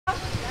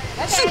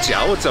Xin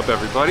chào, what's up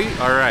everybody?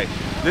 Alright,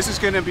 this is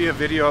going to be a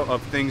video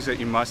of things that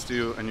you must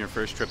do on your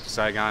first trip to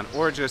Saigon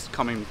or just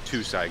coming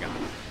to Saigon.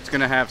 It's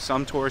going to have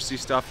some touristy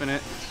stuff in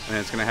it and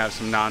it's going to have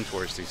some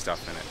non-touristy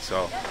stuff in it.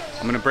 So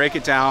I'm going to break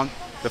it down.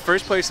 The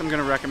first place I'm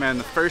going to recommend,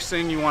 the first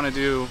thing you want to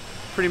do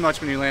pretty much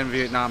when you land in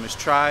Vietnam is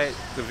try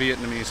the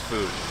Vietnamese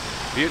food.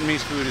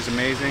 Vietnamese food is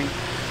amazing.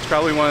 It's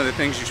probably one of the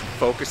things you should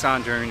focus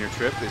on during your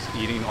trip is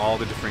eating all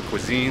the different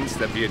cuisines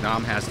that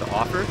Vietnam has to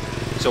offer.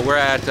 So we're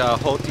at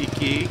Ho Thi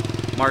Qui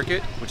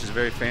Market, which is a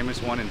very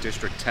famous one in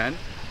District 10.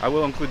 I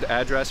will include the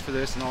address for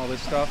this and all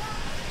this stuff.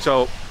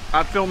 So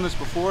I've filmed this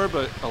before,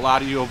 but a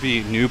lot of you will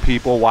be new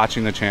people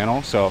watching the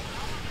channel. So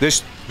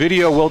this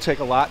video will take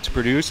a lot to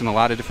produce in a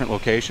lot of different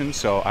locations.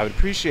 So I would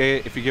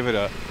appreciate it if you give it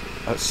a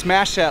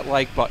smash that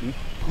like button,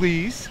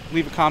 please.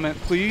 Leave a comment,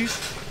 please.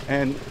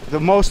 And the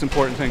most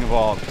important thing of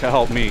all, to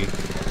help me,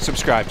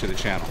 subscribe to the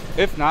channel.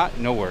 If not,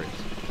 no worries.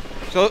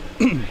 So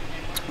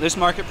this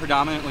market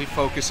predominantly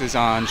focuses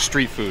on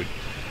street food.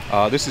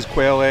 This is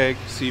quail egg,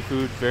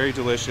 seafood, very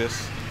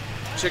delicious.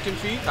 Chicken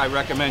feet, I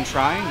recommend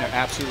trying. They're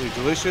absolutely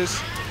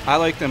delicious. I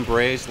like them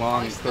braised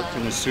long and cooked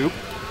in the soup,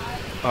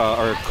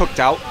 or cooked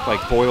out,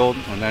 like boiled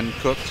and then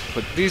cooked.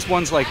 But these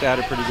ones like that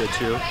are pretty good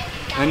too.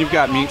 And then you've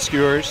got meat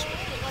skewers,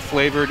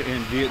 flavored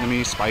in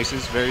Vietnamese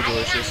spices, very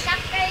delicious.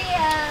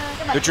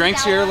 The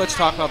drinks here, let's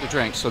talk about the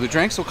drinks. So the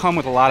drinks will come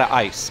with a lot of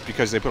ice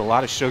because they put a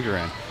lot of sugar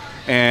in.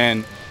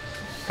 And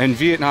in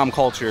Vietnam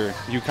culture,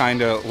 you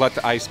kind of let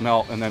the ice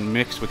melt and then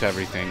mix with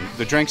everything.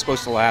 The drink's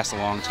supposed to last a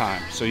long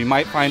time. So you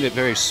might find it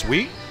very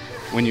sweet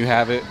when you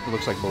have it. It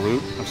looks like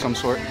balut of some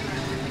sort.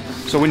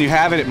 So when you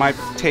have it, it might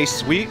taste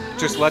sweet.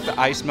 Just let the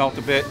ice melt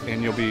a bit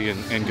and you'll be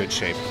in good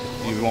shape.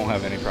 You won't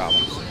have any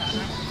problems.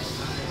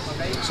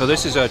 So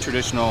this is a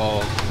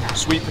traditional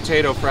sweet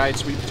potato, fried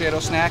sweet potato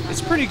snack.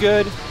 It's pretty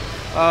good.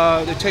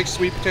 They take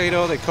sweet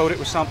potato, they coat it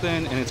with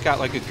something, and it's got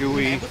like a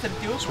gooey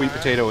sweet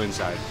potato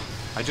inside.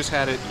 I just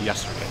had it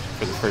yesterday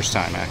for the first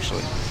time,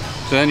 actually.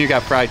 So then you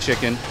got fried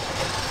chicken,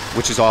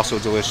 which is also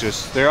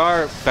delicious. There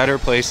are better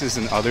places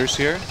than others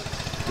here.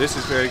 This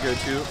is very good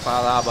too,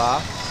 pha la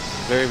ba.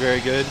 Very, very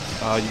good.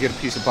 You get a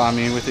piece of banh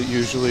mi with it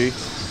usually.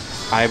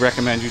 I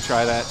recommend you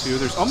try that too.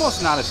 There's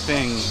almost not a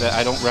thing that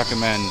I don't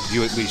recommend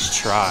you at least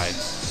try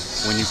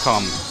when you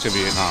come to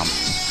Vietnam.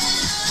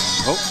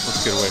 Oh,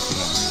 let's get away from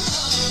this.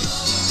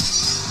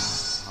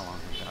 How long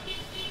we got?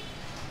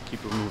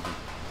 Keep it moving.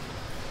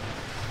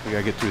 We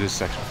gotta get through this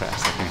section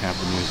fast. I can have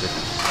the music.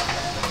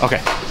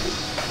 Okay.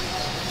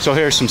 So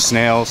here's some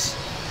snails.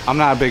 I'm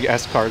not a big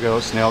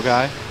escargot snail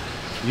guy.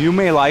 You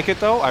may like it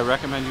though. I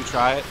recommend you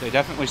try it. They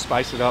definitely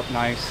spice it up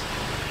nice.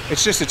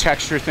 It's just a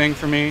texture thing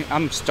for me.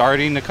 I'm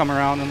starting to come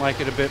around and like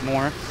it a bit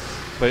more,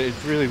 but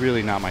it's really,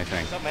 really not my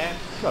thing. What's up, man?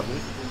 What's up,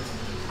 dude?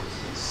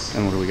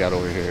 And what do we got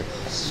over here?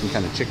 Some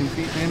kind of chicken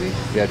feet, maybe?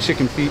 Yeah,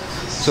 chicken feet.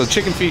 So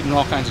chicken feet in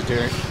all kinds of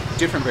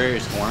different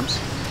various forms.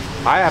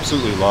 I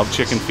absolutely love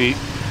chicken feet.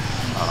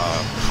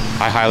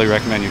 I highly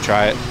recommend you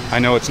try it. I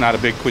know it's not a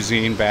big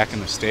cuisine back in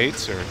the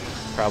States or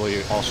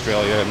probably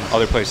Australia and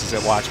other places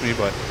that watch me,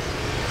 but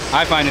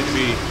I find it to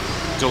be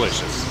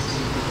delicious.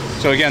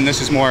 So again, this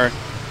is more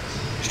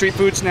street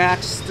food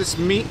snacks. This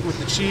meat with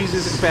the cheese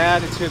isn't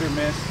bad, it's hit or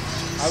miss.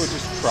 I would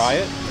just try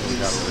it. What do we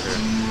got over here?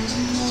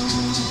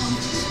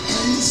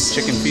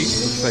 Chicken feet,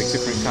 looks like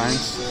different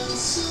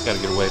kinds. Gotta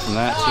get away from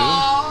that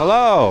too.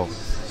 Hello!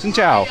 Xin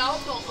chào!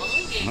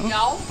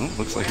 Oh,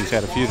 looks like he's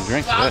had a few to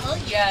drink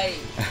today.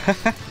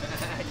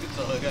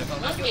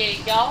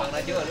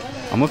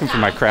 I'm looking for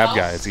my crab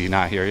guy. Is he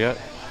not here yet?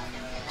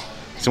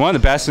 So one of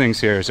the best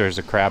things here is there's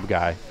a crab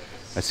guy,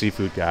 a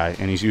seafood guy,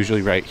 and he's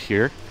usually right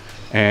here.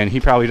 And he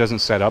probably doesn't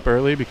set up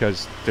early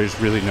because there's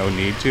really no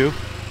need to,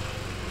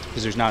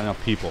 because there's not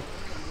enough people.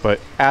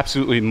 But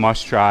absolutely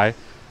must try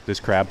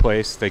this crab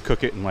place. They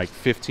cook it in like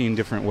 15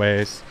 different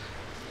ways.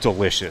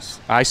 Delicious.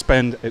 I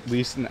spend at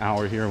least an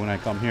hour here when I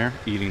come here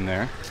eating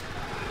there.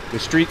 The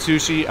street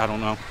sushi, I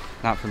don't know,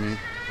 not for me.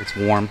 It's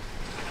warm,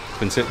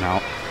 been sitting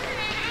out.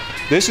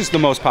 This is the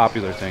most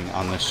popular thing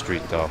on this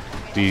street though.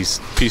 These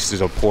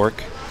pieces of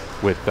pork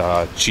with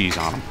cheese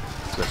on them.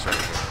 So that's right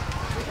here.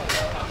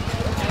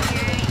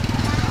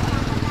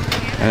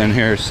 And then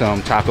here's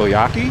some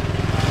takoyaki,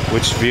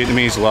 which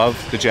Vietnamese love,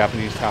 the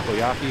Japanese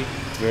takoyaki.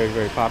 Very,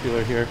 very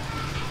popular here.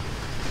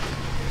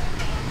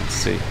 Let's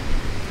see.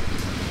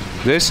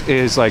 This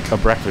is like a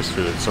breakfast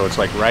food. So it's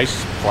like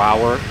rice,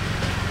 flour.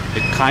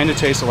 It kind of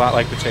tastes a lot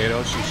like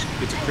potatoes.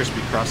 It's a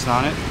crispy crust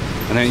on it.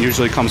 And then it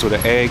usually comes with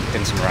an egg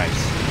and some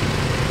rice.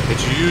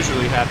 It's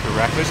usually had for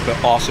breakfast,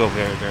 but also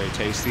very, very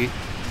tasty.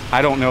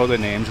 I don't know the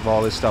names of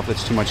all this stuff.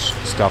 It's too much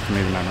stuff for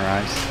me to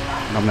memorize.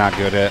 And I'm not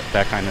good at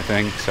that kind of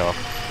thing, so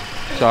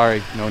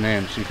sorry, no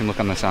names. You can look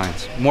on the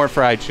signs. More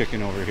fried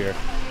chicken over here.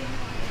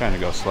 I'm trying to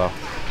go slow.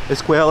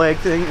 This quail egg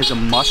thing is a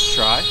must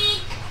try.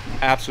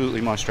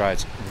 Absolutely must try.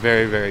 It's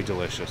very, very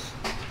delicious.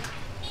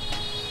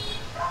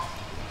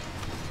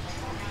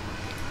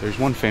 There's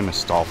one famous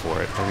stall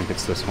for it. I think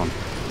it's this one.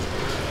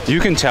 You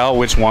can tell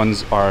which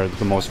ones are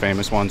the most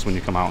famous ones when you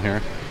come out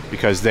here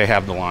because they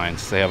have the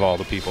lines. They have all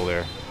the people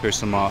there. There's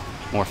some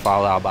More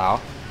phao lao bao.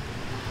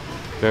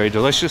 Very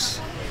delicious.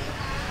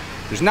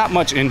 There's not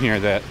much in here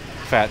that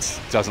Fats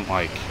doesn't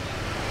like.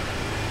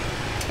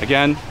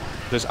 Again,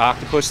 this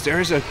octopus.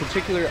 There's a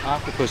particular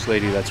octopus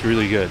lady that's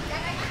really good.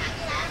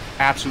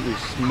 Absolutely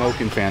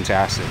smoking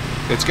fantastic.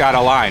 It's got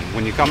a line.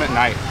 When you come at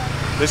night,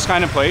 this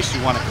kind of place,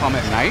 you want to come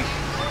at night,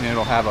 and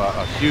it'll have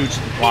a huge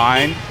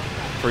line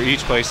for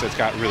each place that's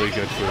got really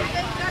good food.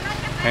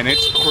 And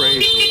it's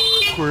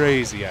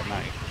crazy at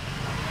night.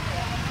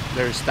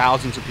 There's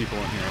thousands of people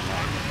in here at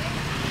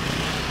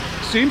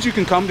night. Seems you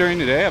can come during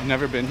the day. I've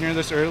never been here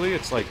this early.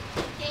 It's like,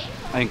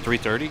 I think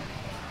 3:30.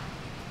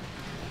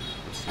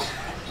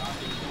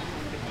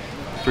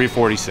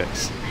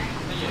 3:46.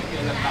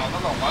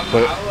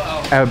 But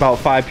at about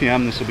 5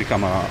 p.m. this will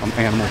become an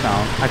animal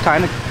town. I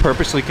kind of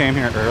purposely came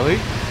here early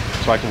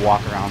so I can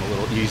walk around a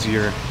little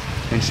easier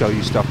and show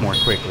you stuff more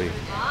quickly.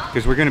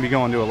 Because we're going to be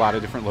going to a lot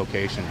of different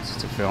locations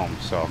to film,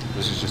 so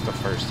this is just the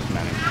first of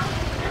many.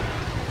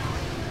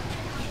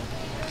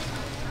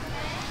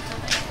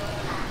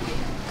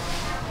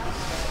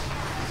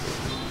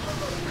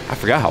 I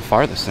forgot how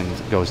far this thing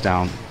goes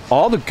down.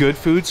 All the good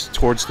food's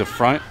towards the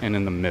front and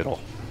in the middle.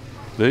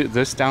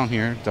 This down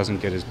here doesn't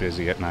get as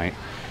busy at night,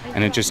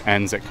 and it just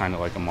ends at kind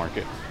of like a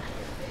market.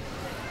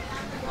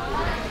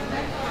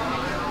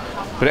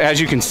 But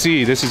as you can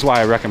see, this is why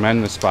I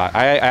recommend this spot.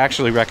 I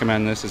actually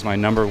recommend this as my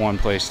 #1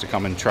 place to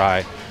come and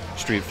try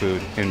street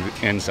food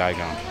in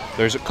Saigon.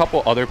 There's a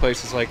couple other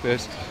places like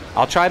this.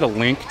 I'll try to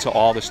link to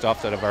all the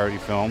stuff that I've already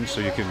filmed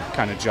so you can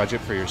kind of judge it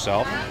for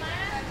yourself.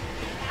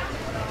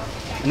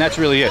 And that's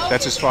really it.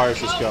 That's as far as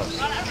this goes.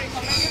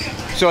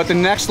 So at the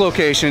next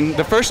location,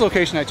 the first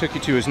location I took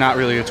you to is not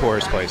really a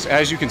tourist place.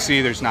 As you can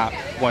see, there's not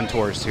one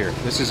tourist here.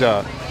 This is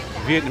a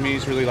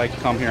Vietnamese really like to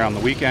come here on the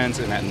weekends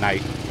and at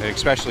night,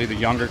 especially the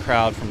younger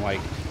crowd from like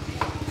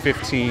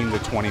 15 to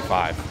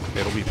 25.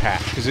 It'll be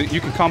packed because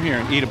you can come here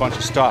and eat a bunch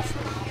of stuff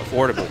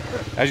affordable.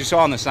 As you saw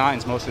on the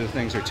signs, most of the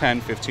things are 10,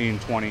 15,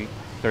 20,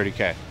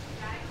 30K.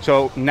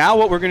 So now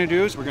what we're going to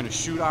do is we're going to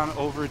shoot on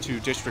over to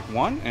District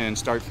 1 and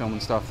start filming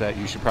stuff that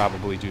you should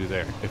probably do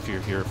there if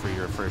you're here for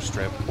your first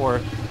trip or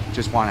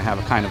just want to have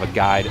a kind of a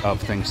guide of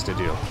things to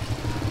do.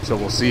 So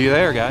we'll see you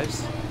there,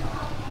 guys.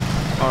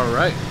 All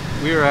right,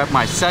 we are at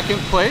my second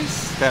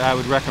place that I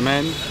would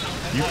recommend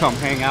you come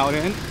hang out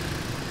in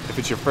if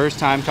it's your first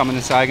time coming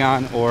to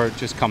Saigon or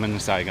just coming to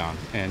Saigon.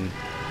 And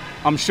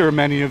I'm sure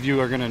many of you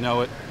are going to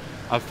know it.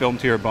 I've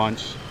filmed here a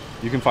bunch.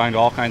 You can find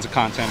all kinds of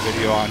content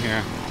video on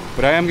here.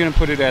 But I am going to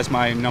put it as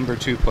my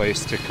 #2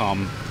 place to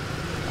come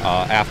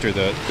after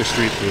the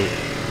street food.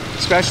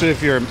 Especially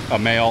if you're a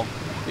male,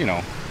 you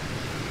know,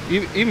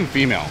 even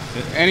female.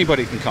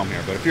 Anybody can come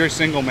here. But if you're a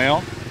single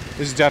male,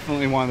 this is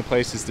definitely one of the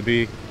places to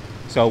be.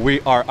 So we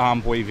are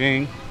on Bui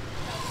Vinh.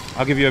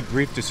 I'll give you a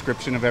brief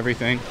description of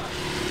everything.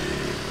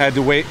 Had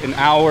to wait an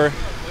hour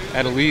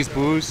at Elise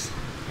Booze.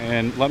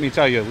 And let me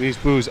tell you, Elise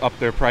Booze upped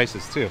their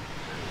prices too.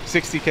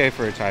 60K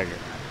for a tiger.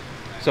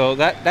 So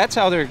that's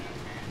how they're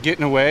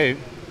getting away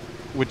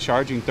with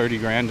charging 30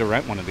 grand to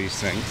rent one of these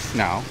things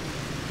now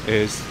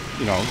is,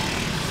 you know,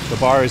 the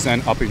bar is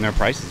then upping their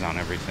prices on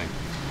everything.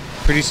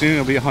 Pretty soon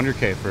it'll be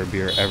 100K for a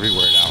beer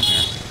everywhere down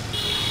here.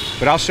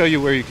 But I'll show you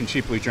where you can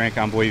cheaply drink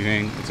on Bui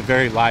Vinh. It's a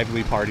very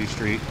lively party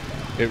street.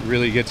 It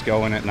really gets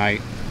going at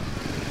night.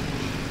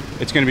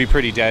 It's going to be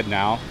pretty dead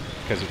now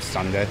because it's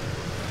Sunday.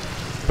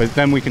 But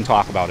then we can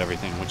talk about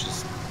everything, which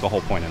is the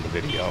whole point of the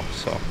video.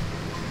 So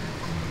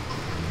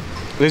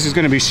this is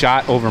going to be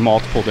shot over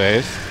multiple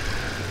days.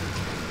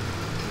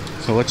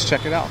 So let's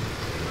check it out.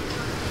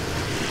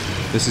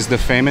 This is the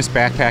famous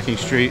backpacking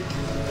street,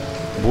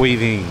 Bui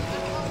Vinh.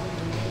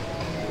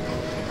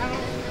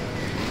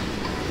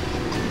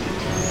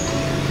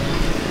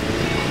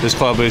 This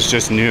club is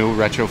just new,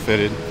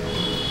 retrofitted.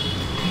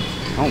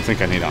 I don't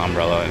think I need an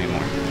umbrella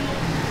anymore.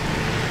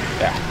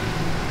 Yeah.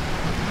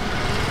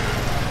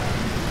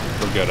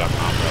 We're good on an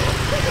umbrella.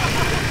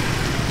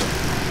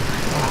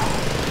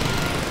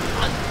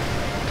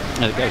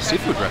 They got a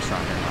seafood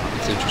restaurant here now.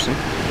 That's interesting.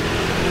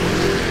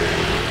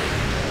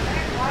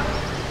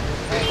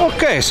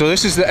 Okay, so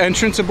this is the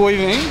entrance of Bui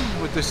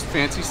Vinh with this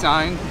fancy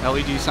sign,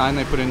 LED sign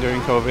they put in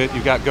during COVID.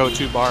 You got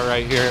Go-To Bar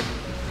right here.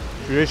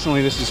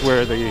 Traditionally, this is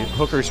where the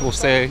hookers will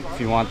stay if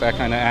you want that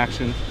kind of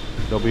action.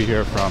 They'll be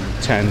here from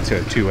 10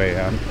 to 2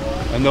 a.m.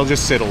 and they'll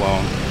just sit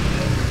alone.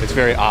 It's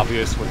very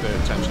obvious what the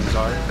intentions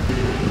are.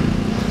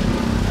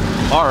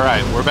 All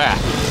right, we're back.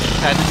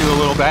 Had to do a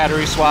little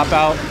battery swap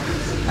out.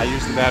 I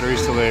use the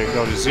batteries till they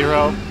go to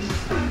 0.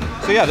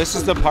 So yeah, this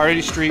is the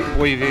party street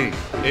Bui Vinh.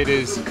 It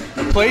is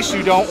a place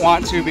you don't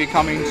want to be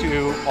coming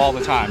to all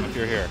the time if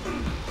you're here.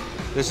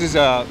 This is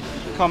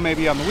come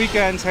maybe on the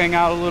weekends, hang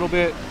out a little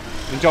bit,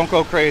 and don't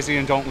go crazy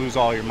and don't lose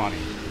all your money.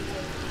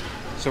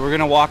 So we're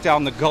gonna walk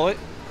down the gullet,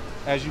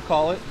 as you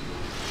call it.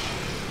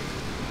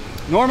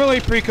 Normally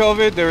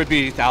pre-COVID, there would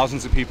be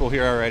thousands of people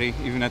here already,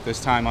 even at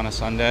this time on a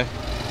Sunday.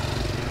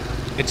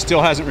 It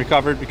still hasn't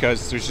recovered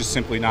because there's just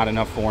simply not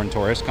enough foreign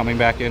tourists coming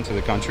back into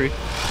the country.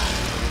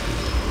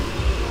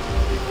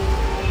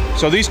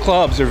 So these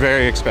clubs are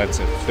very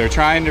expensive. They're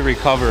trying to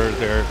recover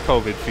their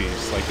COVID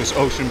fees, like this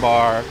Ocean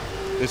Bar,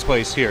 this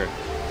place here.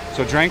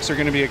 So drinks are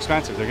gonna be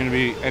expensive. They're gonna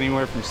be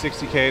anywhere from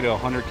 60K to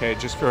 100K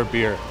just for a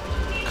beer.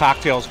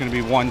 Cocktail's gonna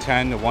be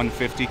 110 to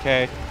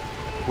 150K,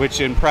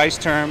 which in price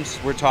terms,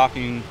 we're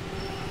talking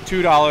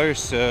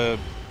 $2 to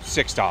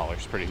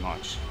 $6 pretty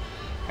much.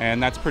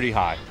 And that's pretty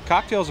high.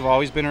 Cocktails have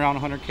always been around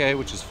 100K,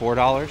 which is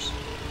 $4,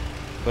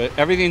 but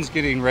everything's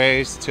getting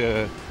raised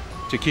to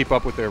keep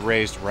up with their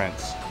raised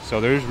rents. So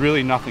there's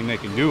really nothing they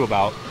can do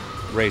about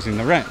raising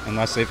the rent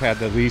unless they've had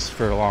the lease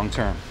for a long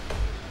term.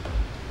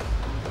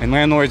 And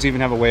landlords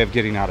even have a way of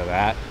getting out of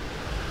that.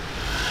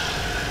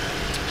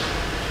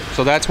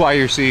 So that's why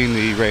you're seeing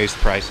the raised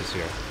prices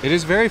here. It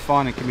is very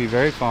fun. It can be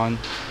very fun.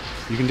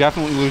 You can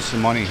definitely lose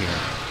some money here.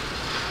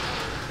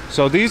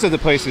 So these are the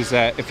places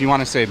that if you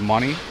want to save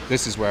money,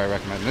 this is where I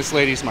recommend. This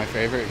lady's my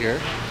favorite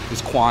here.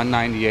 This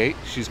Quan98.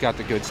 She's got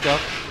the good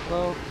stuff.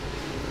 Well,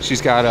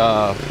 she's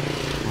got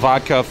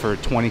vodka for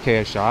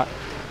 20K a shot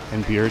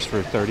and beers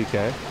for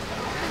 30K.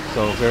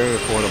 So very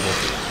affordable.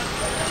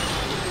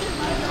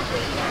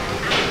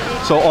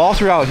 So all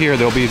throughout here,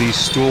 there'll be these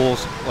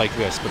stools like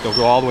this, but they'll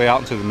go all the way out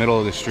into the middle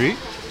of the street.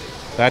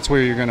 That's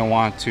where you're gonna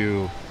want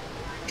to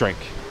drink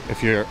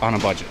if you're on a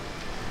budget,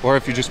 or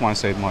if you just want to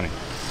save money.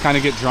 Kind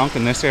of get drunk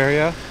in this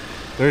area.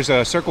 There's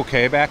a Circle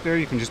K back there.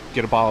 You can just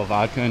get a bottle of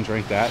vodka and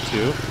drink that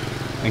too,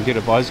 and get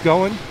a buzz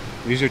going.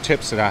 These are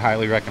tips that I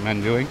highly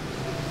recommend doing.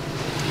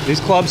 These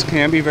clubs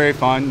can be very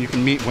fun. You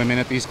can meet women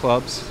at these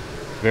clubs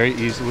very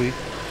easily.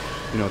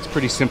 You know, it's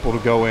pretty simple to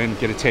go in,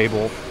 get a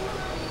table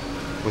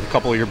with a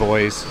couple of your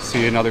boys,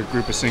 see another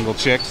group of single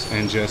chicks,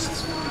 and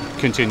just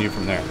continue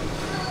from there.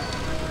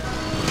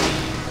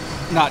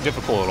 Not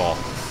difficult at all.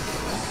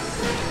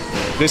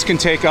 This can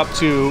take up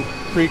to,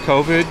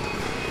 pre-COVID,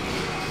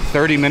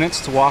 30 minutes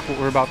to walk what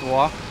we're about to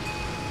walk.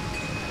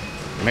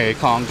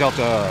 Mekong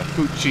Delta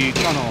Coochie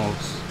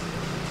Tunnels.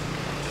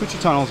 Coochie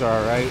Tunnels are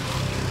alright.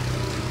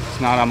 It's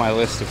not on my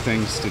list of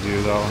things to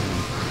do though.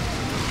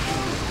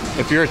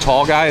 If you're a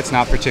tall guy, it's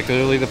not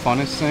particularly the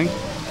funnest thing.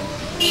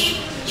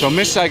 So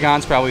Miss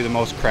Saigon's probably the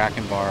most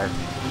crackin' bar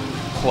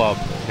club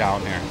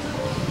down here.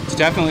 It's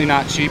definitely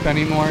not cheap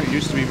anymore. It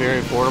used to be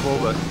very affordable,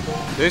 but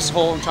this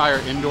whole entire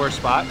indoor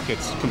spot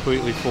gets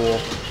completely full.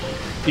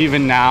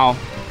 Even now,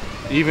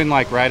 even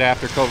like right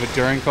after COVID,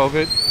 during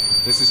COVID,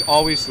 this is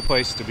always the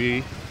place to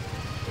be.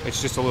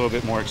 It's just a little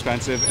bit more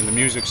expensive and the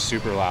music's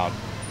super loud.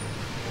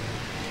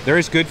 There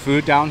is good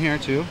food down here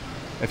too.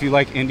 If you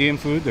like Indian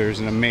food, there's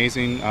an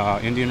amazing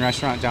Indian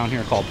restaurant down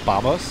here called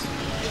Baba's,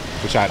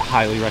 which I'd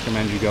highly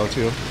recommend you go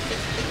to.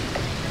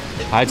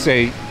 I'd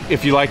say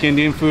if you like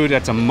Indian food,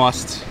 that's a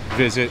must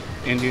visit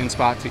Indian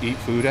spot to eat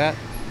food at.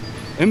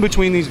 In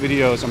between these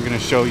videos, I'm gonna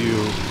show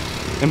you,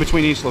 in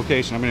between each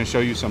location, I'm gonna show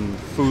you some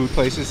food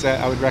places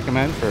that I would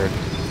recommend for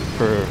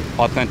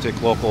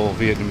authentic local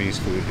Vietnamese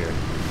food here.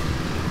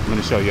 I'm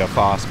gonna show you a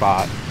pho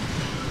spot,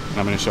 and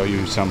I'm gonna show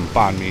you some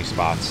banh mi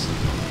spots.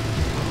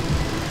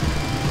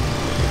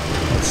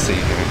 Let's see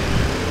here.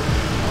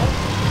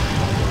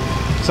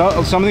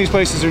 So some of these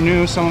places are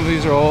new, some of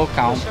these are old.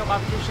 Come on.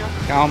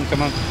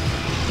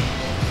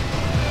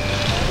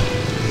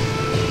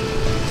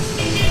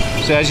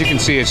 So as you can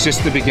see, it's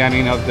just the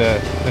beginning of the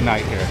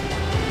night here.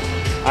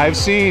 I've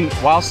seen,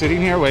 while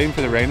sitting here waiting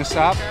for the rain to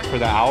stop for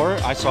the hour,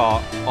 I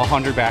saw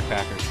 100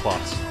 backpackers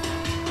plus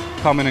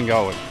coming and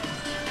going.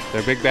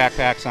 Their big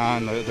backpacks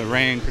on, the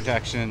rain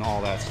protection,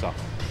 all that stuff.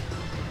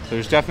 So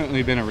there's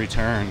definitely been a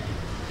return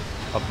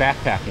of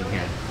backpacking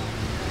here.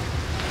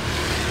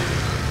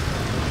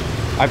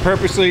 I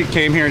purposely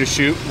came here to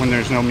shoot when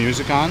there's no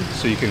music on,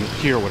 so you can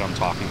hear what I'm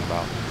talking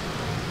about.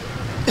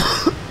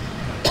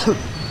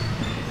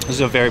 This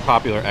is a very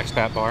popular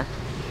expat bar.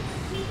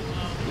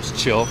 It's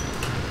chill.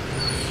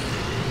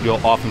 You'll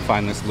often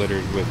find this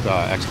littered with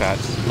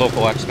expats,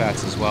 local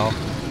expats as well.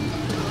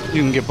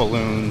 You can get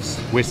balloons,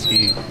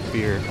 whiskey,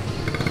 beer.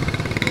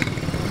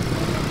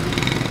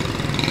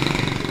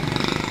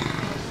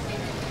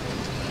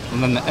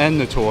 And then to end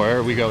the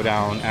tour, we go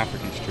down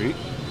African Street.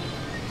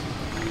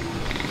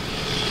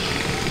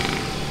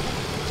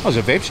 Oh, there's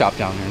a vape shop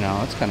down here now.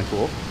 That's kind of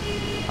cool.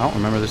 I don't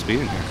remember this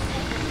being here.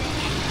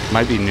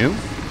 Might be new.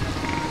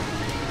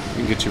 You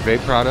can get your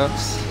vape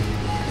products.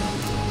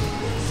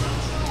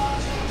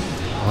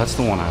 Oh, that's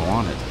the one I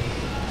wanted.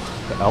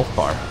 The Elf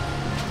Bar.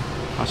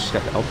 Oh, she's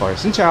got the Elf Bar.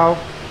 Xin chào.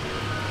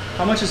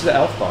 How much is the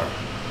Elf Bar?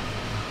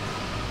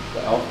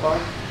 The Elf Bar?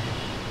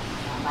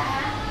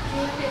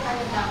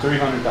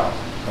 $300,000.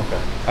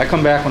 Okay. I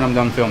come back when I'm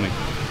done filming.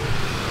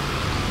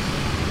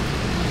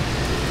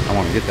 I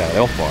want to get that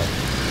Elf Bar.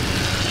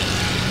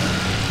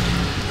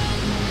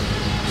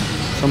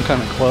 Some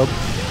kind of club.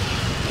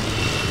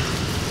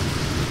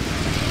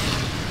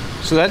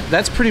 So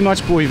that's pretty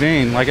much Boy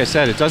Vane. Like I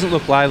said, it doesn't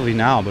look lively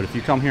now, but if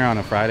you come here on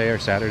a Friday or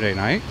Saturday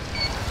night,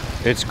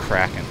 it's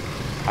cracking.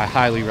 I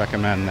highly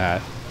recommend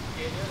that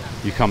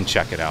you come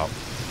check it out.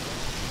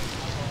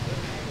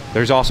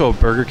 There's also a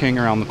Burger King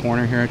around the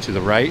corner here to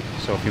the right,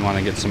 so if you want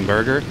to get some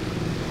burger,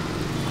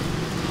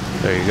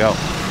 there you go.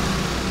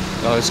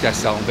 Oh, this guy's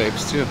selling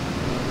vapes too.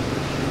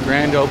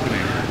 Grand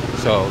opening.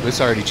 So this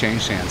already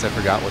changed hands. I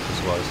forgot what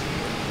this was.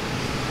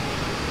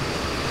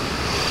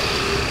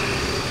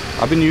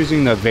 I've been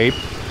using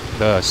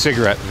the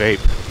cigarette vape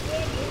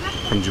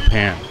from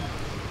Japan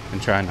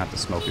and trying not to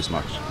smoke as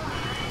much.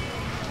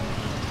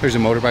 Here's a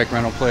motorbike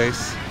rental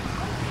place.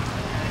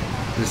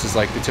 This is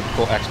like the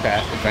typical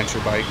expat adventure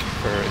bike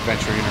for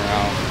adventuring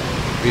around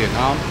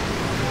Vietnam.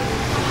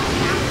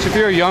 So if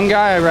you're a young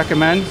guy, I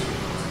recommend,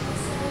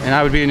 and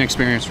I would be an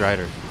experienced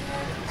rider.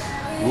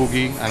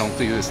 Woogie, I don't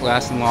think this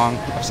lasting long.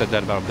 I've said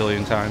that about a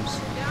billion times.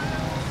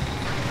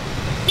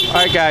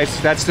 Alright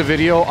guys, that's the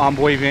video on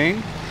Boy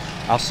Ving.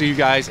 I'll see you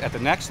guys at the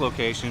next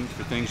location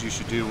for things you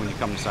should do when you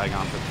come to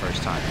Saigon for the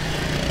first time.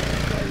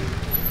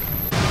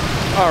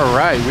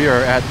 Alright, we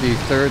are at the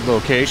third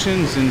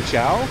location, Xin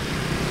Chau.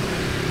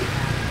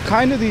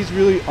 Kind of these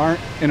really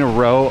aren't in a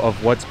row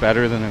of what's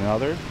better than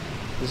another.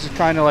 This is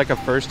kind of like a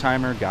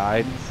first-timer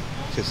guide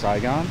to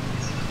Saigon.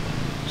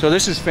 So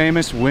this is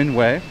famous Nguyen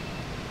Way.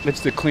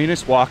 It's the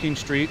cleanest walking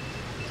street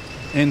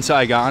in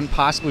Saigon,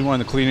 possibly one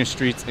of the cleanest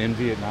streets in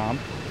Vietnam.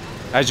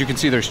 As you can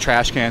see, there's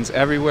trash cans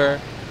everywhere.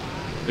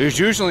 There's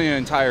usually an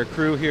entire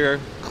crew here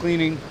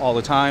cleaning all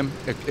the time.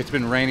 It's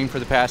been raining for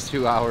the past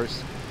 2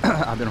 hours.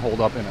 I've been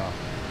holed up in a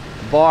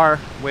bar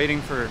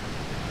waiting for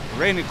the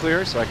rain to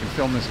clear so I can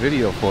film this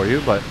video for you,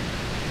 but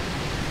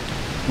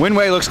Nguyen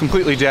Way looks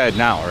completely dead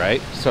now,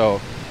 right? So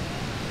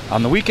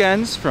on the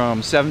weekends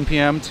from 7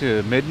 p.m.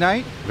 to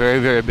midnight, very,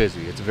 very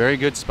busy. It's a very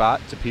good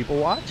spot to people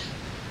watch.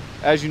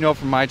 As you know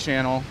from my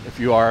channel, if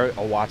you are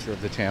a watcher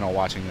of the channel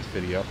watching this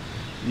video,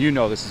 you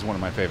know this is one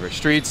of my favorite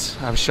streets.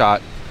 I've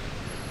shot,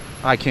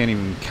 I can't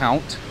even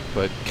count,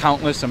 but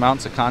countless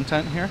amounts of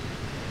content here.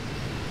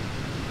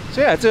 So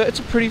yeah, it's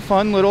a pretty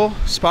fun little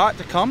spot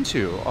to come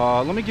to.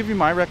 Let me give you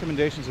my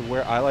recommendations of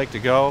where I like to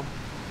go.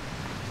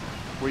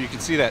 Where you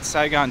can see that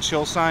Saigon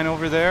Chill sign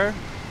over there.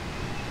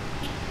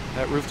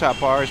 That rooftop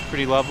bar is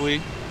pretty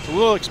lovely. It's a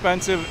little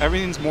expensive.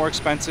 Everything's more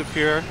expensive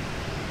here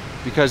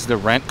because the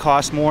rent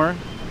costs more.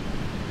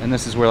 And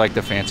this is where like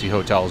the fancy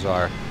hotels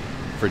are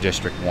for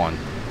District 1.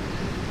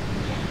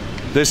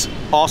 This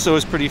also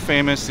is pretty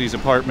famous, these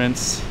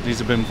apartments. These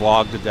have been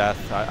vlogged to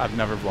death. I've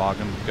never vlogged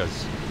them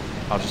because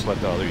I'll just let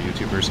the other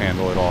YouTubers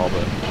handle it all,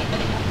 but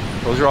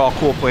those are all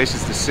cool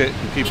places to sit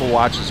and people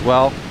watch as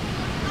well.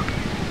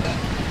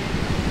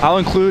 I'll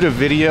include a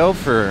video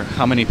for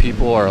how many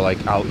people are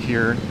like out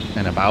here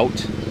and about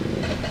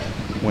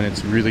when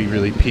it's really,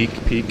 really peak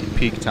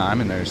time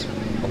and there's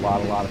a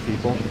lot of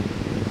people.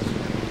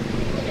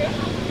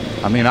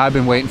 I mean, I've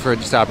been waiting for it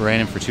to stop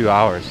raining for 2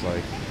 hours.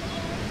 Like,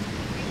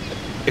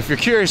 if you're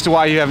curious to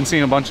why you haven't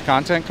seen a bunch of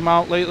content come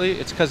out lately,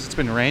 it's because it's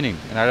been raining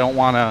and I don't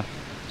want to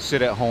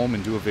sit at home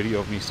and do a video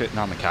of me sitting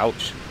on the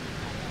couch.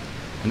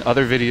 And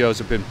other videos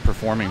have been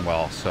performing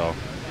well, so.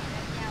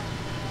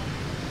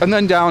 And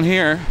then down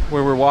here,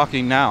 where we're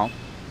walking now,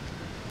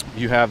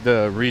 you have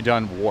the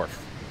redone wharf,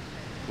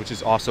 which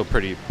is also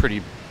pretty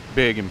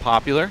big and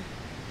popular.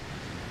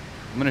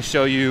 I'm gonna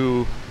show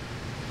you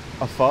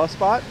a pho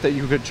spot that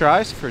you could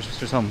try for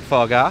some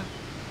pho ga,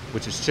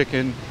 which is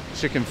chicken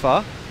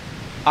pho.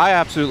 I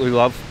absolutely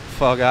love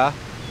pho ga.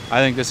 I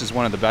think this is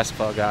one of the best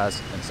pho gas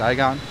in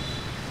Saigon.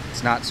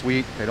 It's not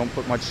sweet. They don't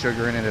put much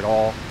sugar in it at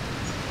all.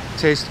 It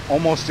tastes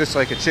almost just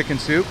like a chicken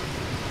soup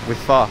with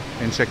pho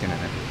and chicken in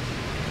it.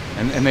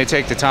 And they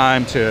take the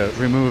time to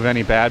remove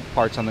any bad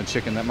parts on the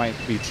chicken that might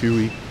be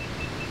chewy.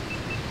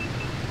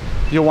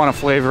 You'll want to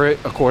flavor it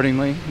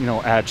accordingly, you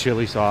know, add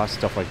chili sauce,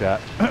 stuff like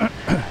that.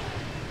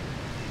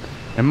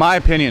 In my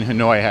opinion,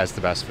 Hanoi has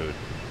the best food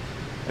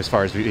as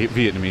far as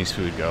Vietnamese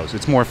food goes.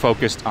 It's more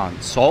focused on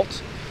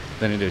salt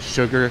than it is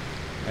sugar,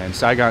 and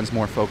Saigon's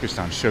more focused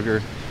on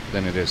sugar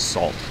than it is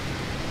salt.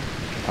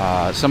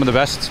 Some of the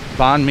best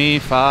banh mi,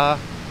 pho,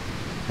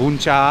 bún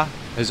cha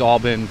has all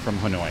been from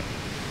Hanoi.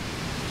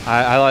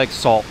 I like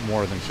salt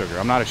more than sugar.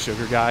 I'm not a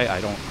sugar guy.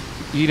 I don't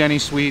eat any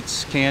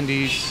sweets,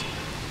 candies,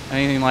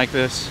 anything like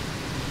this.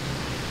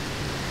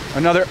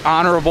 Another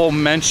honorable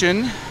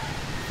mention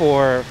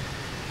for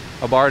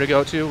a bar to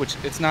go to, which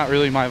it's not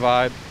really my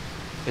vibe.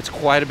 It's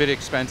quite a bit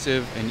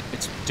expensive and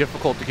it's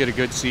difficult to get a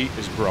good seat,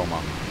 is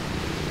Broma.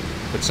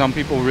 But some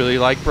people really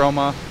like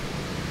Broma.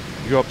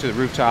 You go up to the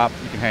rooftop,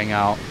 you can hang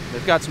out.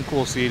 They've got some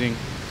cool seating.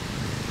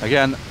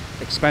 Again,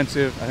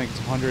 expensive. I think it's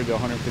 100 to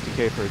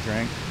 150K for a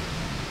drink.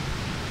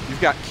 You've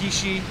got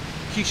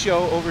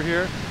Kisho over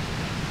here,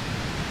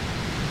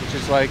 which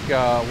is like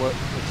what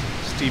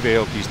Steve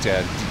Aoki's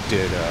dad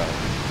did,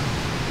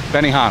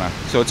 Benihana.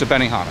 So it's a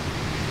Benihana.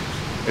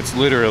 It's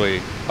literally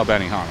a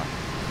Benihana.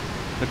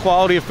 The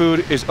quality of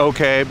food is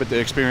okay, but the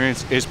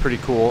experience is pretty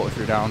cool if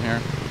you're down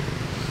here.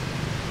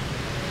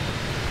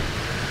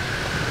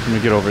 Let me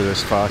get over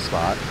this pho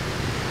spot.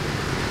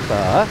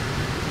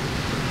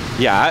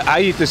 Yeah,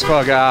 I eat this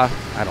pho ga,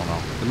 I don't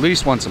know, at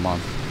least once a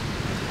month.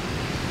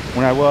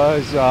 When I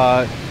was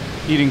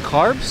eating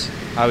carbs,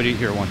 I would eat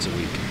here once a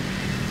week.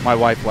 My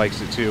wife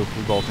likes it too.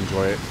 We both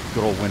enjoy it.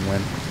 Good old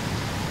win-win.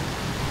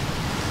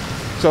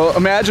 So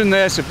imagine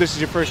this, if this is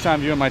your first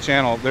time viewing my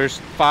channel, there's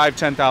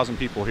 5,000–10,000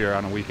 people here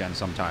on a weekend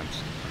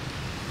sometimes.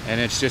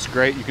 And it's just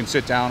great. You can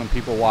sit down and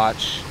people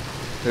watch.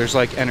 There's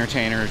like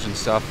entertainers and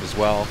stuff as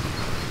well.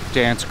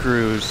 Dance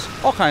crews,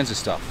 all kinds of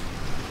stuff.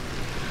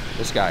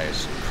 This guy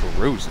is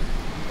cruising.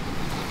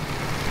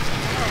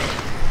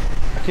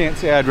 I can't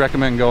say I'd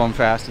recommend going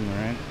fast in the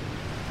rain.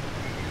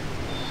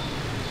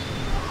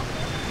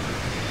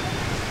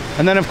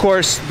 And then of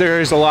course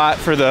there is a lot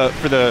for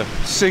the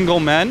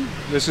single men.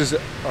 This is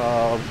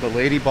the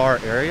lady bar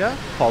area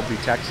called the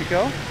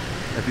Texaco.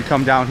 If you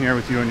come down here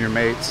with you and your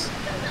mates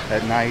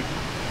at night,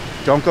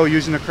 don't go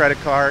using a credit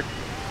card.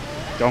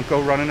 Don't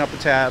go running up a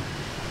tab.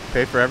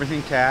 Pay for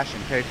everything cash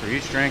and pay for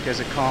each drink as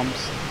it comes.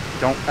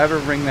 Don't ever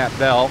ring that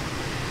bell.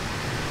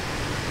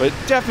 But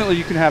definitely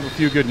you can have a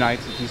few good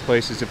nights at these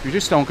places if you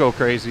just don't go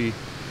crazy.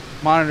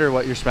 Monitor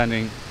what you're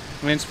spending.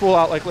 I mean, it's full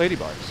out like lady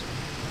bars.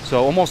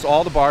 So almost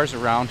all the bars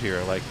around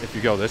here, like if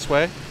you go this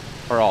way,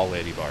 are all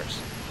lady bars.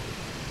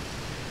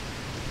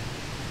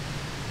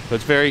 So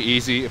it's very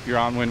easy. If you're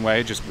on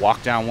Windway, just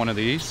walk down one of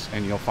these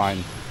and you'll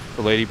find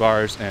the lady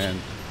bars. And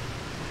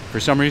for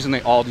some reason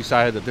they all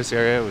decided that this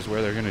area was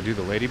where they're going to do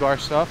the lady bar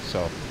stuff.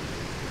 So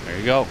there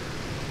you go.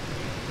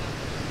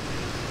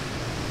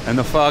 And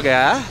the Fog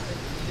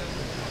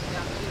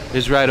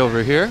is right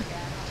over here.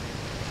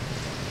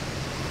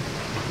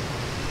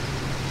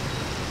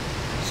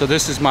 So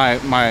this is one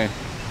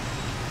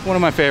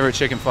of my favorite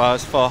chicken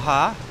pho's, pho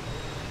ha,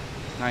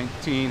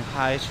 19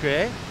 high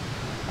tray.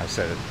 I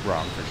said it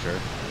wrong for sure,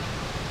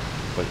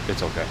 but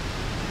it's okay.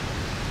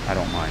 I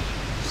don't mind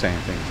saying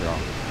things wrong.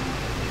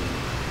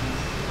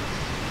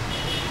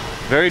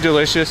 Very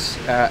delicious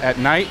at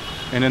night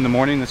and in the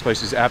morning. This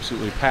place is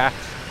absolutely packed.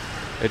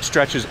 It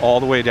stretches all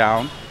the way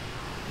down.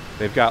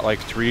 They've got like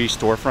 3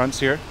 storefronts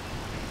here.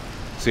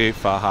 See,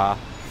 pho ha,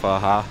 pho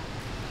ha,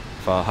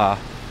 pho ha.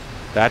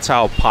 That's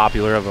how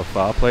popular of a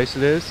pho place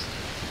it is.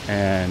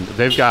 And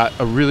they've got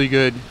a really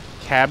good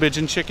cabbage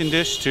and chicken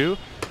dish too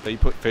that you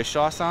put fish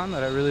sauce on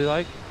that I really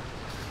like.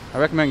 I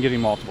recommend getting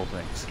multiple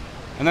things.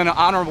 And then an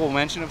honorable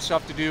mention of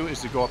stuff to do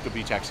is to go up to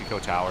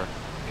Texaco Tower,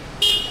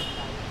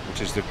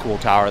 which is the cool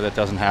tower that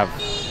doesn't have,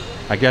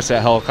 I guess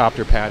that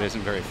helicopter pad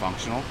isn't very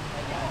functional.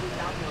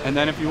 And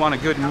then if you want a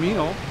good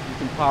meal, you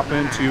can pop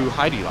into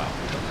Haidi Lao.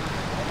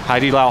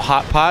 Haidi Lao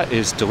hot pot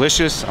is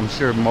delicious. I'm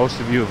sure most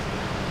of you have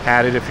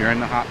had it if you're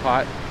in the hot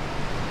pot.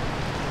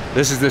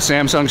 This is the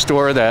Samsung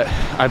store that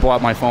I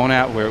bought my phone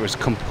at, where it was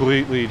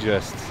completely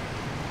just,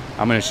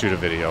 I'm gonna shoot a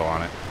video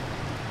on it,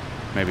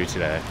 maybe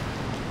today.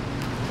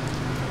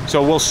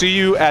 So we'll see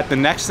you at the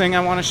next thing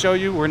I wanna show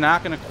you. We're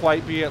not gonna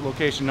quite be at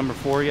location number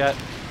 4 yet.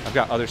 I've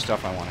got other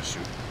stuff I wanna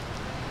shoot.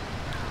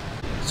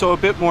 So a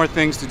bit more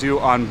things to do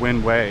on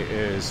Windway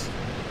is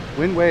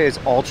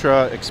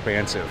ultra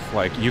expansive.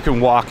 Like you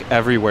can walk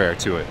everywhere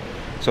to it.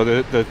 So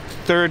the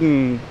 4th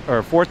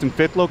and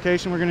 5th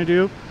location we're gonna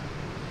do,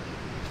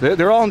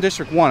 they're all in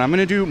District 1. I'm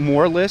gonna do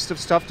more list of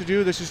stuff to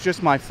do. This is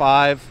just my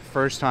 5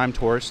 first-time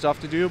tourist stuff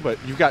to do, but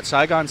you've got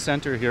Saigon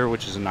Center here,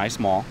 which is a nice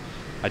mall.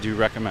 I do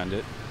recommend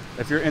it.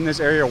 If you're in this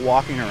area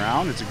walking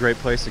around, it's a great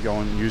place to go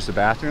and use the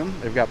bathroom.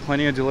 They've got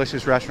plenty of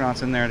delicious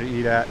restaurants in there to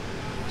eat at.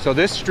 So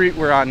this street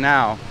we're on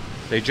now,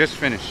 they just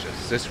finished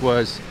this. This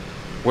was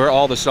where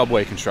all the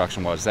subway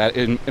construction was. That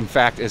in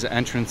fact is an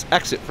entrance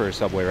exit for a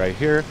subway right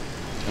here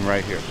and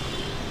right here.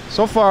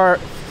 So far,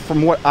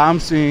 from what I'm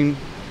seeing,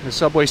 the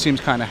subway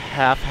seems kind of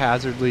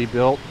haphazardly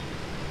built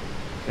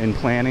in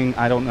planning.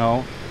 I don't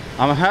know.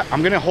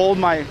 I'm gonna hold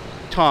my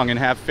tongue and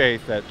have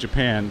faith that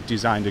Japan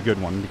designed a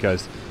good one,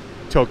 because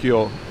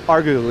Tokyo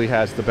arguably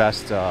has the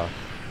best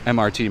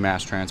MRT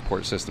mass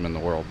transport system in the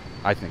world.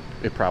 I think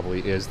it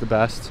probably is the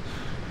best.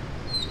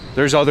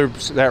 There's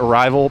others that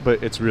rival,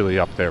 but it's really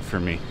up there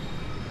for me.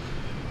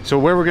 So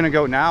where we're gonna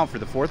go now for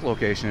the 4th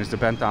location is the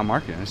Bentham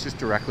Market, and it's just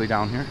directly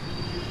down here.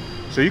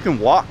 So you can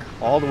walk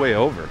all the way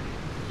over.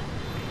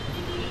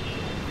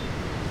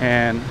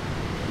 And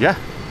yeah,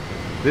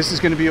 this is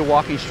going to be a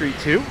walking street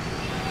too.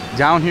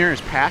 Down here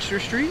is Pasture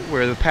Street,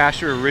 where the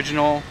Pasture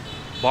original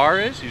bar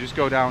is. You just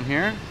go down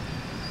here.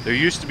 There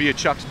used to be a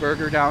Chuck's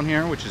Burger down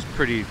here, which is a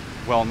pretty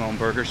well-known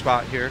burger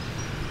spot here.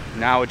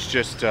 Now it's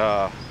just,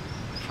 I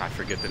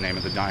forget the name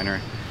of the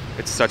diner.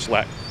 It's such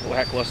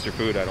lackluster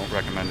food, I don't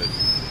recommend it.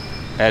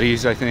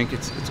 Eddie's, I think.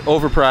 It's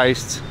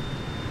overpriced.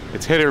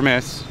 It's hit or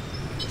miss.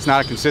 It's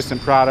not a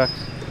consistent product.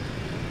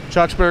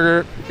 Chuck's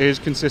Burger is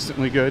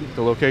consistently good.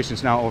 The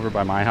location's now over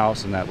by my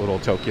house in that little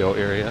Tokyo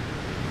area.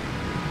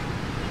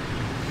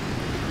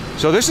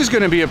 So this is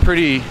going to be a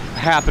pretty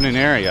happening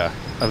area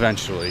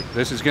eventually.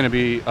 This is going to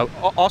be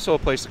also a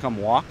place to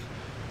come walk.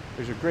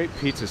 There's a great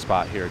pizza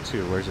spot here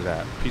too. Where's it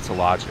at? Pizza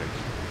Logic.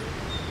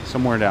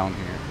 Somewhere down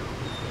here.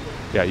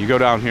 Yeah, you go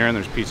down here and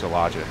there's Pizza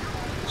Logic.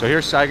 So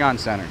here's Saigon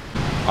Center.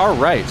 All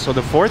right, so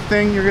the 4th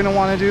thing you're going to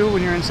want to do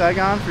when you're in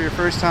Saigon for your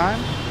first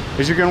time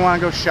is you're going to want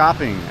to go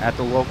shopping at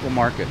the local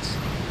markets.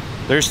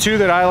 There's 2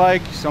 that I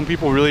like. Some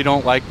people really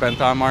don't like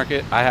Bentham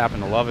Market. I happen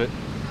to love it.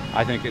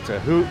 I think it's a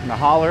hoot and a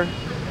holler.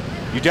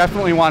 You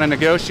definitely want to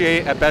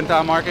negotiate at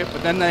Bentham Market,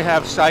 but then they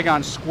have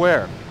Saigon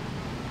Square,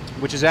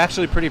 which is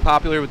actually pretty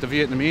popular with the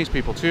Vietnamese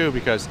people too,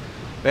 because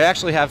they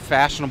actually have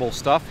fashionable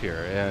stuff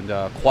here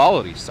and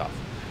quality stuff.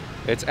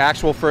 It's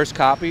actual first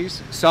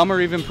copies. Some are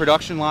even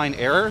production line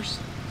errors.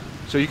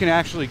 So you can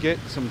actually get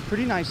some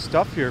pretty nice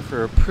stuff here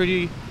for a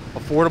pretty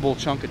affordable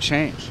chunk of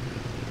change.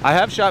 I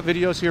have shot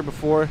videos here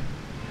before.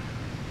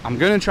 I'm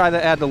gonna try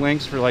to add the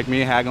links for like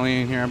me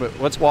haggling in here, but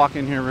let's walk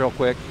in here real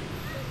quick.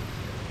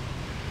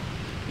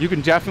 You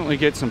can definitely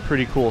get some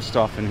pretty cool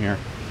stuff in here.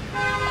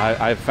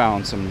 I've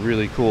found some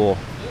really cool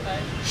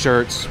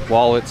shirts,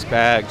 wallets,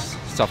 bags,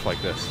 stuff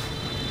like this.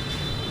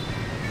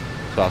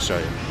 So I'll show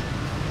you.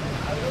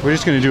 We're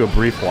just gonna do a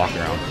brief walk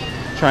around.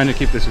 Trying to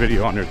keep this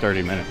video under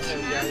 30 minutes.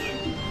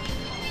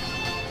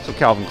 So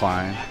Calvin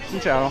Klein,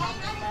 ciao.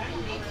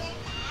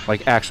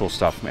 Like actual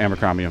stuff,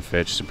 Abercrombie &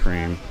 Fitch,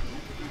 Supreme,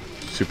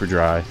 Super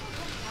Dry,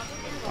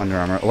 Under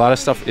Armour. A lot of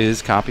stuff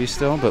is copy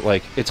still, but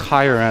like it's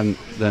higher end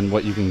than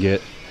what you can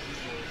get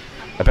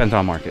at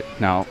Bentham Market.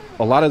 Now,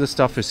 a lot of the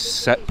stuff is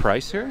set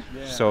price here,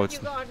 so it's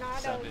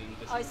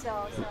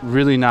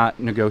really not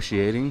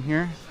negotiating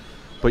here,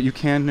 but you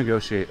can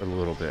negotiate a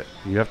little bit.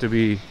 You have to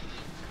be,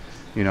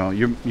 you know,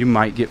 you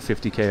might get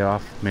 50K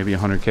off, maybe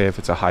 100K if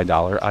it's a high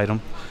dollar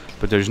item,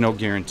 but there's no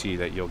guarantee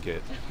that you'll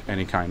get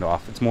any kind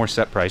off. It's more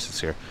set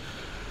prices here.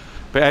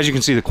 But as you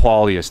can see, the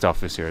quality of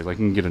stuff is here. Like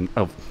you can get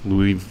a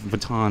Louis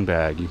Vuitton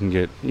bag. You can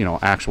get, you know,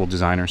 actual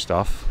designer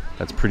stuff.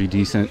 That's pretty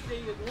decent.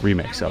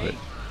 Remakes of it.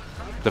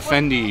 The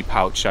Fendi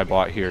pouch I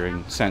bought here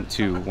and sent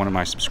to one of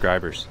my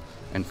subscribers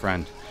and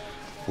friend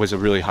was a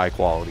really high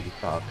quality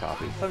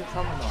copy.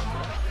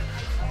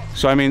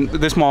 So I mean,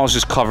 this mall is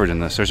just covered in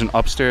this. There's an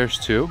upstairs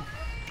too.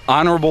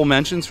 Honorable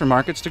mentions for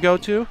markets to go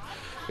to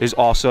is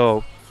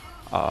also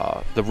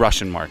the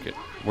Russian market.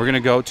 We're gonna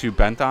go to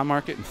Bentham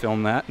Market and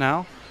film that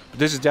now. But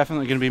this is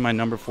definitely gonna be my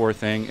number 4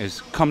 thing,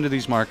 is come to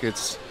these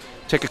markets,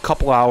 take a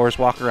couple hours,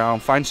 walk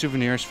around, find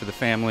souvenirs for the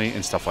family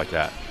and stuff like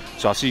that.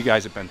 So I'll see you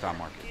guys at Bentham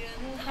Market.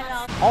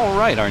 All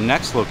right, our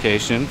next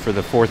location for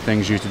the 4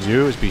 things you to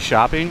do is be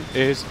shopping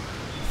is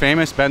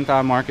famous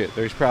Bentham Market.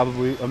 There's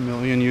probably a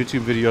million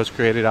YouTube videos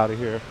created out of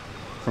here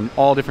from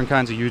all different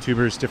kinds of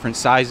YouTubers, different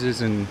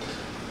sizes and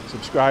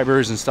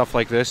subscribers and stuff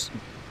like this.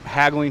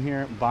 Haggling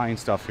here, buying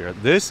stuff here.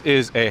 This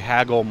is a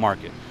haggle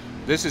market.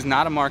 This is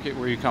not a market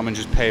where you come and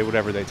just pay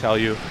whatever they tell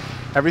you.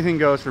 Everything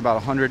goes for about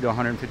 100 to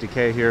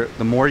 150K here.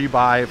 The more you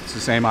buy, if it's the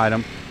same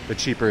item, the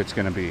cheaper it's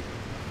gonna be.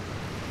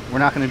 We're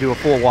not gonna do a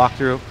full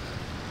walkthrough.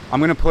 I'm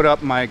gonna put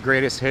up my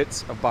greatest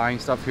hits of buying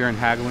stuff here and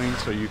haggling,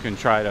 so you can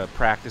try to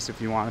practice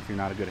if you want, if you're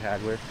not a good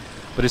haggler.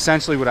 But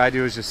essentially what I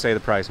do is just say the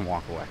price and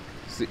walk away.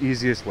 It's the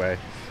easiest way.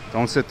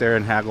 Don't sit there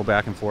and haggle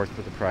back and forth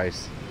with the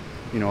price.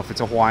 You know, if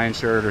it's a Hawaiian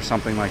shirt or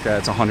something like that,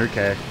 it's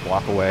 100K,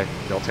 walk away,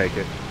 they'll take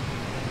it.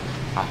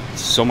 Oh,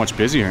 it's so much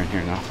busier in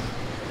here now.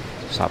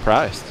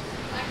 Surprised.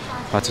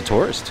 Lots of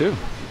tourists too.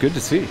 Good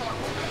to see.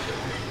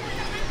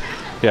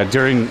 Yeah,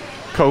 during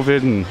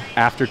COVID and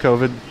after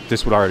COVID,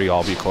 this would already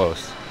all be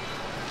closed.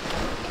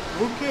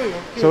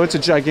 So it's a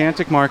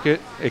gigantic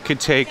market. It could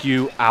take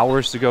you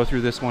hours to go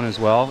through this one as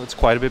well. It's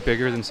quite a bit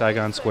bigger than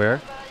Saigon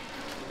Square.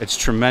 It's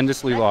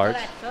tremendously large.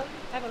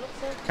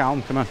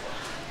 Calm, come on.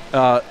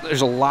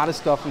 There's a lot of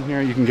stuff in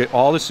here. You can get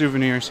all the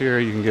souvenirs here.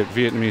 You can get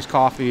Vietnamese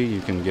coffee.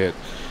 You can get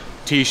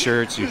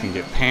t-shirts. You can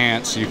get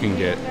pants. You can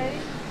get...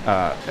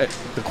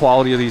 the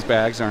quality of these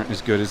bags aren't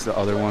as good as the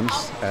other ones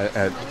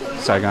at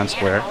Saigon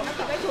Square.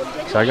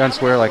 Saigon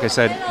Square, like I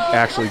said,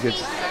 actually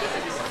gets...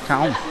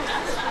 Calm.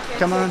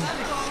 Come on.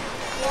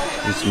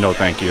 Just no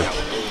thank you.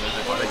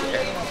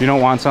 If you don't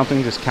want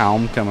something, just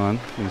calm. Come on.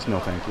 Just no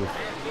thank you.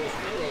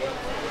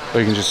 Or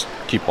you can just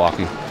keep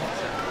walking.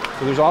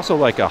 So there's also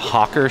like a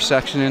hawker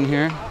section in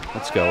here.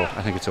 Let's go.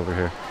 I think it's over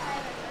here.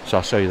 So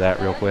I'll show you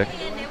that real quick.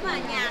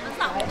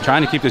 I'm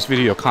trying to keep this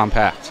video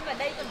compact.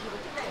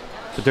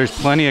 But there's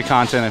plenty of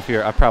content up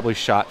here. I probably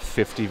shot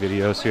 50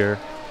 videos here.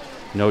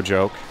 No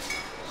joke.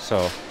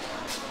 So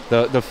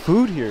the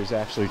food here is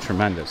actually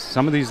tremendous.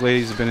 Some of these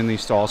ladies have been in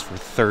these stalls for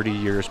 30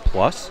 years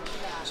plus.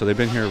 So they've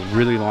been here a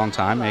really long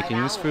time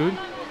making this food.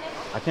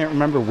 I can't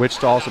remember which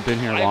stalls have been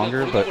here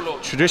longer,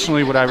 but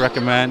traditionally what I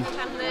recommend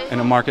in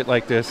a market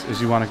like this is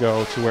you want to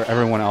go to where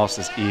everyone else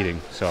is eating.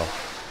 So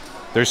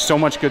there's so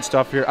much good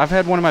stuff here. I've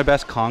had one of my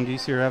best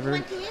congis here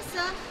ever.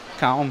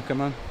 Calm, come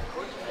on.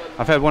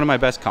 I've had one of my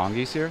best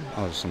congis here.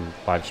 Oh, there's some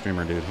live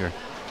streamer dude here.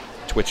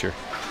 Twitcher.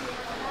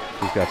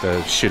 He's got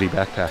the shitty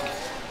backpack.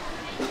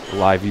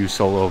 Live view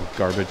solo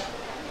garbage.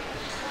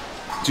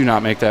 Do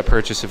not make that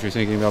purchase if you're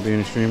thinking about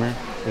being a streamer.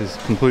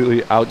 It's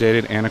completely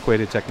outdated,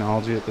 antiquated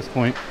technology at this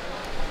point.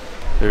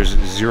 There's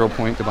 0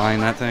 point to buying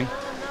that thing.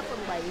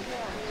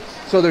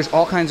 So there's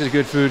all kinds of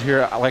good food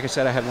here. Like I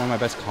said, I had one of my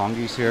best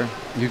congis here.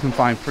 You can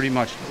find pretty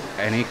much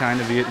any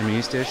kind of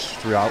Vietnamese dish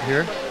throughout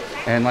here.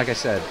 And like I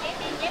said,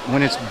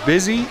 when it's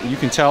busy, you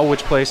can tell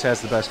which place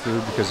has the best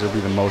food because there'll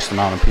be the most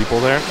amount of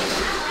people there.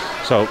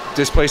 So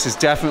this place is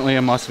definitely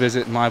a must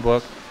visit in my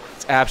book.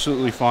 It's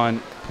absolutely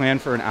fun. Plan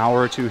for an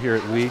hour or two here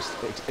at least,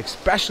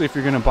 especially if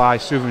you're gonna buy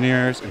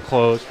souvenirs and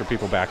clothes for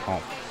people back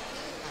home.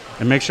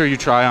 And make sure you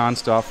try on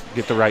stuff,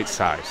 get the right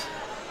size.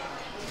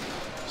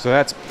 So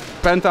that's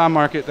Bentham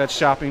Market, that's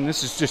shopping.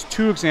 This is just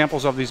 2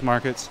 examples of these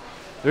markets.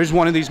 There's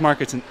one of these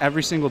markets in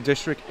every single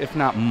district, if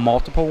not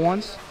multiple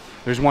ones.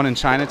 There's one in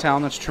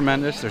Chinatown that's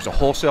tremendous. There's a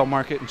wholesale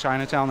market in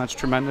Chinatown that's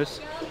tremendous,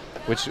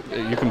 which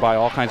you can buy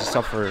all kinds of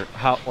stuff for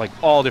like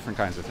all different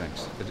kinds of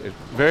things. It's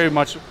very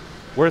much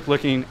worth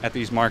looking at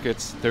these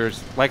markets.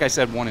 There's, like I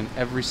said, one in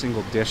every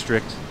single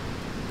district.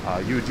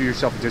 You would do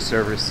yourself a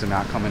disservice to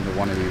not come into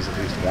one of these at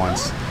least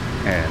once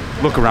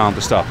and look around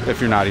the stuff if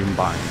you're not even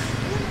buying.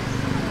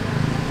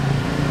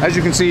 As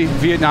you can see,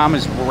 Vietnam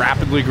is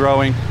rapidly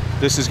growing.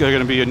 This is going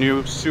to be a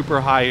new super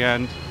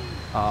high-end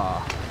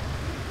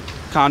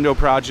condo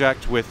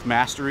project with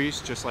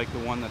masteries, just like the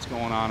one that's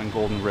going on in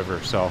Golden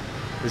River. So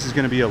this is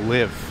going to be a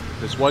live.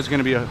 This was going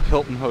to be a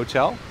Hilton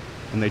hotel,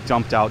 and they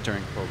dumped out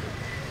during COVID.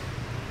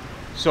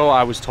 So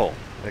I was told.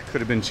 It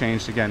could have been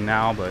changed again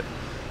now, but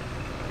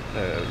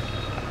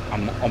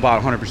I'm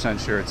about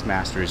 100% sure it's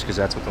masteries, because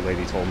that's what the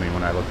lady told me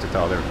when I looked at the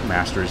other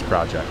masteries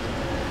project.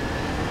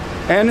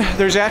 And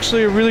there's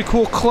actually a really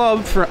cool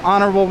club for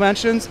honorable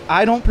mentions.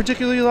 I don't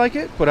particularly like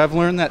it, but I've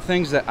learned that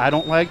things that I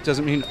don't like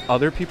doesn't mean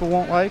other people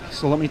won't like.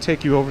 So let me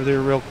take you over there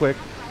real quick.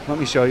 Let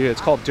me show you.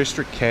 It's called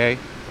District K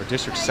or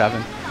District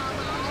 7,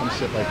 some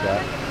shit like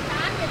that.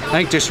 I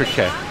think District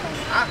K.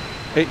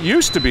 It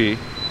used to be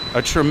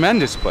a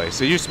tremendous place.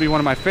 It used to be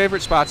one of my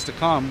favorite spots to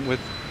come with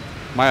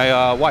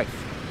my wife.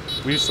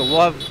 We used to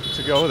love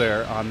to go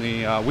there on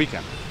the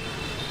weekend.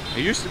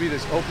 It used to be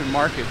this open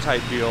market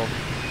type deal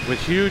with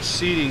huge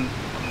seating,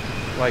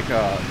 like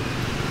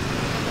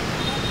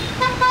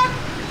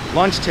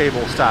lunch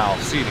table style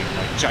seating,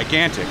 like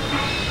gigantic.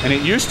 And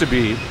it used to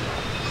be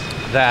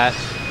that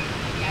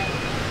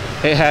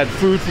it had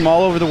food from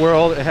all over the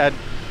world. It had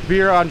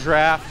beer on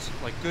draft,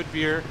 like good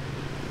beer.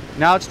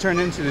 Now it's turned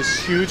into this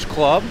huge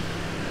club,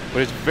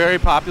 but it's very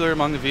popular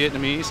among the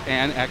Vietnamese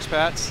and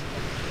expats.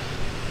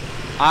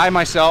 I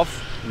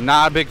myself,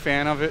 not a big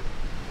fan of it.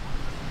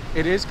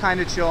 It is kind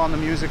of chill on the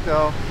music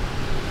though.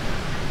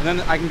 And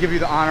then I can give you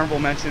the honorable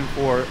mention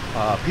for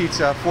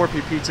pizza,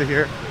 4P Pizza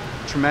here.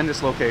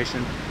 Tremendous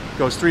location.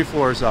 Goes 3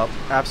 floors up,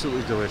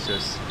 absolutely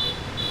delicious.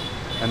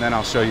 And then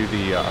I'll show you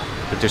the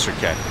District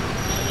K.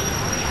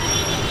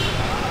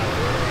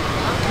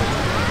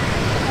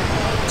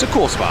 It's a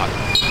cool spot.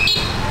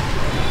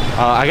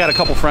 I got a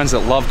couple friends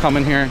that love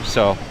coming here,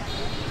 so,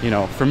 you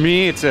know, for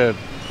me it's a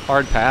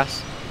hard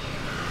pass.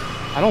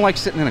 I don't like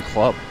sitting in a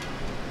club.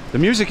 The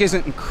music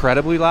isn't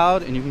incredibly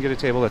loud, and you can get a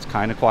table that's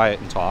kind of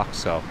quiet and talk,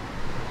 so.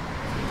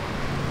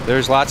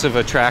 There's lots of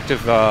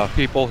attractive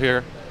people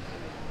here.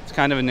 It's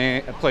kind of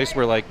a place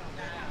where like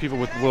people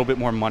with a little bit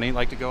more money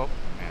like to go.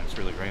 Man, it's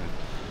really raining.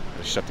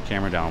 Just shut the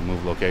camera down and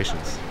move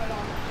locations.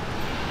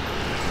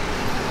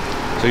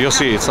 So you'll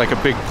see, it's like a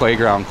big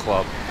playground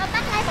club.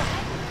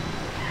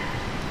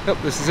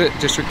 Yep, this is it,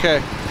 District K.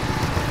 And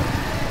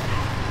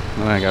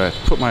then I gotta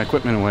put my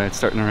equipment away, it's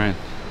starting to rain.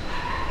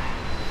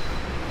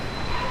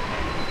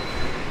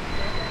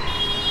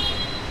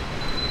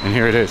 And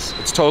here it is.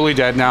 It's totally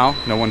dead now,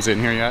 no one's in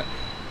here yet.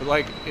 But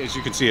like, as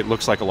you can see, it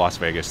looks like a Las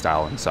Vegas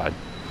style inside.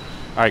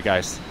 All right,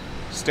 guys,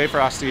 stay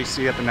frosty.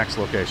 See you at the next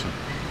location,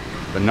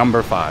 the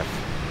number 5.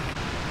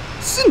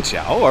 Xin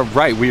chào. All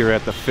right, we are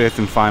at the 5th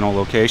and final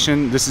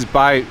location. This is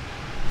by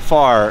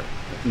far,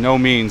 no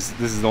means,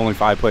 this is the only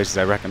 5 places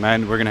I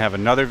recommend. We're gonna have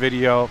another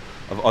video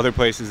of other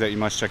places that you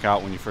must check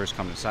out when you first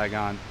come to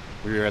Saigon.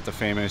 We are at the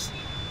famous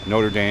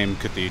Notre Dame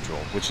Cathedral,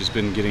 which has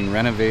been getting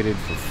renovated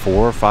for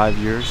 4 or 5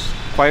 years,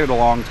 quite a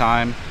long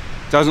time.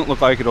 Doesn't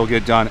look like it'll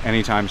get done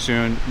anytime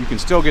soon. You can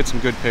still get some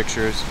good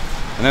pictures.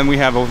 And then we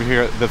have over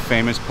here the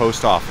famous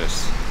post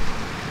office.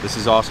 This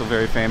is also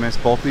very famous.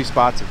 Both these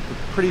spots are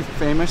pretty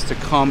famous to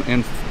come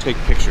and take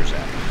pictures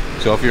at.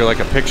 So if you're like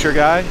a picture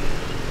guy,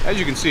 as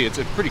you can see, it's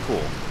pretty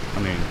cool.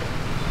 I mean,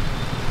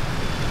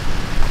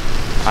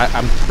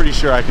 I'm pretty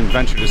sure I can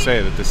venture to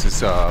say that this is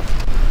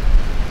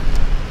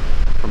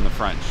from the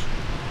French.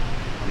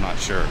 I'm not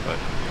sure, but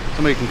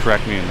somebody can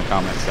correct me in the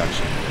comment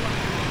section.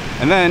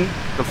 And then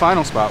the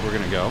final spot we're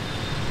gonna go,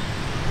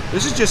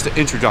 this is just an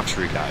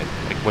introductory guide,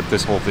 like what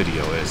this whole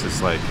video is.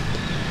 It's like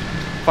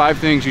 5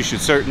 things you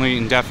should certainly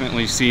and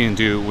definitely see and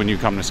do when you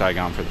come to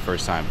Saigon for the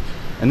first time.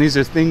 And these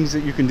are things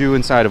that you can do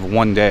inside of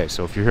one day.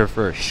 So if you're here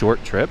for a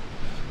short trip,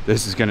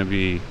 this is gonna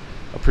be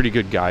a pretty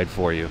good guide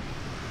for you.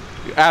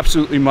 You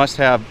absolutely must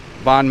have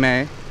banh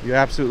mi. You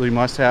absolutely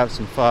must have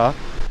some pho.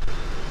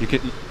 You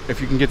can, if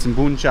you can get some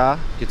bún chả,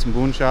 get some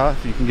bún chả.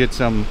 If you can get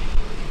some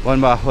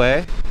bún ba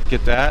huế,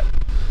 get that.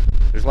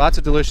 There's lots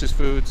of delicious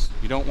foods.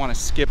 You don't want to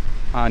skip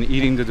on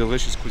eating the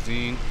delicious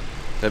cuisine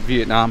that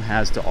Vietnam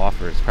has to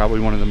offer. It's probably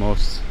one of the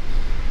most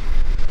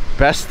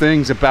best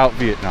things about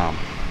Vietnam.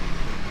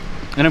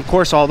 And of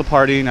course, all the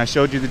partying. I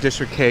showed you the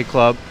District K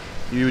club.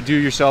 You would do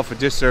yourself a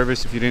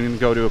disservice if you didn't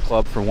go to a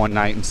club for one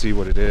night and see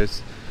what it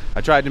is.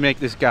 I tried to make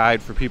this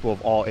guide for people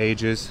of all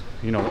ages.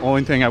 You know, the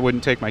only thing I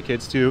wouldn't take my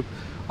kids to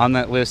on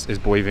that list is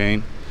Boi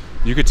Vane.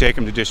 You could take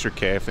them to District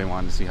K if they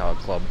wanted to see how a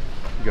club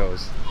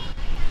goes.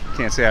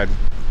 Can't say I'd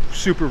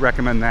super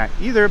recommend that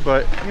either,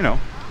 but you know,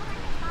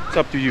 it's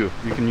up to you.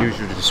 You can use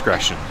your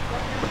discretion.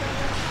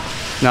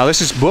 Now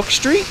this is Book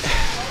Street.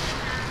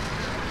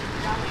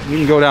 You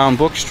can go down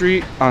Book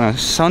Street on a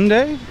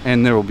Sunday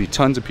and there will be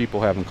tons of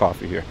people having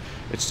coffee here.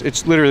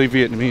 It's literally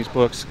Vietnamese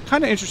books.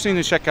 Kind of interesting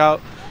to check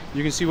out.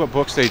 You can see what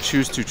books they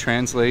choose to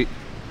translate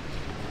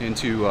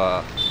into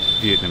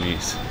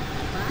Vietnamese.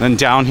 Then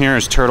down here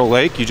is Turtle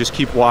Lake. You just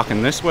keep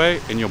walking this way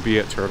and you'll be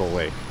at Turtle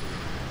Lake.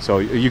 So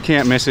you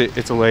can't miss it.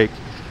 It's a lake.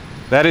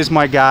 That is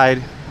my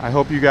guide. I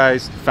hope you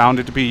guys found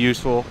it to be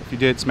useful. If you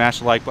did, smash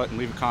the like button,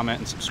 leave a comment,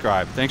 and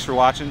subscribe. Thanks for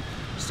watching.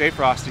 Stay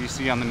frosty.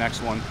 See you on the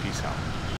next one. Peace out.